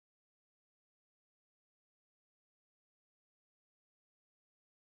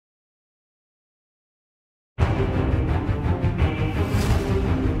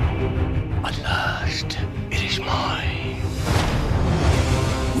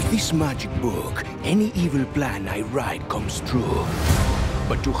this magic book, any evil plan I write comes true.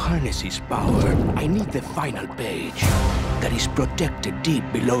 But to harness his power, I need the final page that is protected deep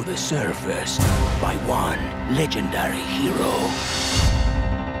below the surface by one legendary hero.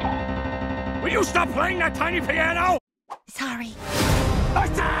 Will you stop playing that tiny piano? Sorry.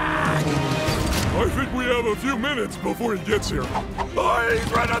 Attack! I think we have a few minutes before he gets here. Oh,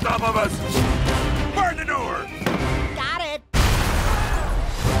 he's right on top of us! Burn the door! Got it.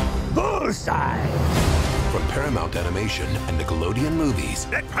 Bullseye! From Paramount Animation and Nickelodeon Movies.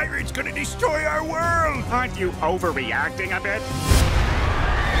 That pirate's gonna destroy our world! Aren't you overreacting a bit?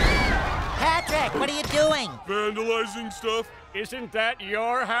 Patrick, what are you doing? Vandalizing stuff. Isn't that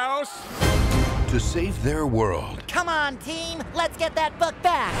your house? To save their world, Come on, team. Let's get that book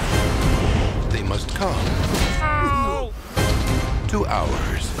back. they must come Ow! to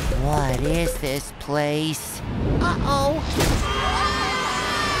ours. What is this place? Uh-oh.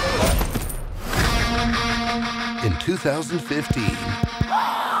 In 2015,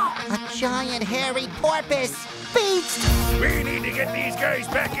 A giant hairy porpoise. Beast! We need to get these guys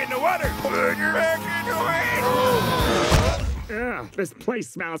back in the water! Put your back into it! Ugh, this place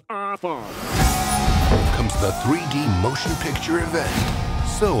smells awful. comes the 3D motion picture event.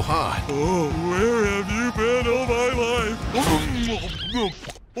 So hot, Oh, where have you been all my life?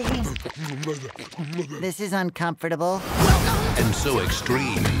 This is uncomfortable. and so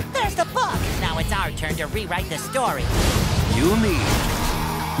extreme, There's the book. Now it's our turn to rewrite the story. you'll need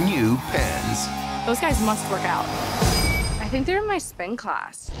new pens. Those guys must work out. I think they're in my spin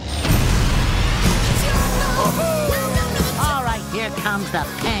class. All right, here comes the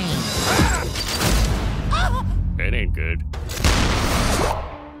pain. That ain't good.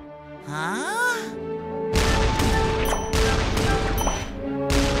 Huh?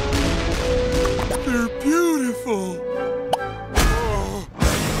 They're beautiful.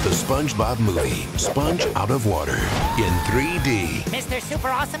 The SpongeBob Movie, Sponge Out of Water, in 3D. Mr. Super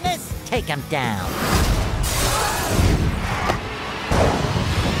Awesomeness, take him down.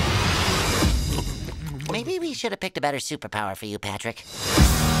 Maybe we should have picked a better superpower for you, Patrick.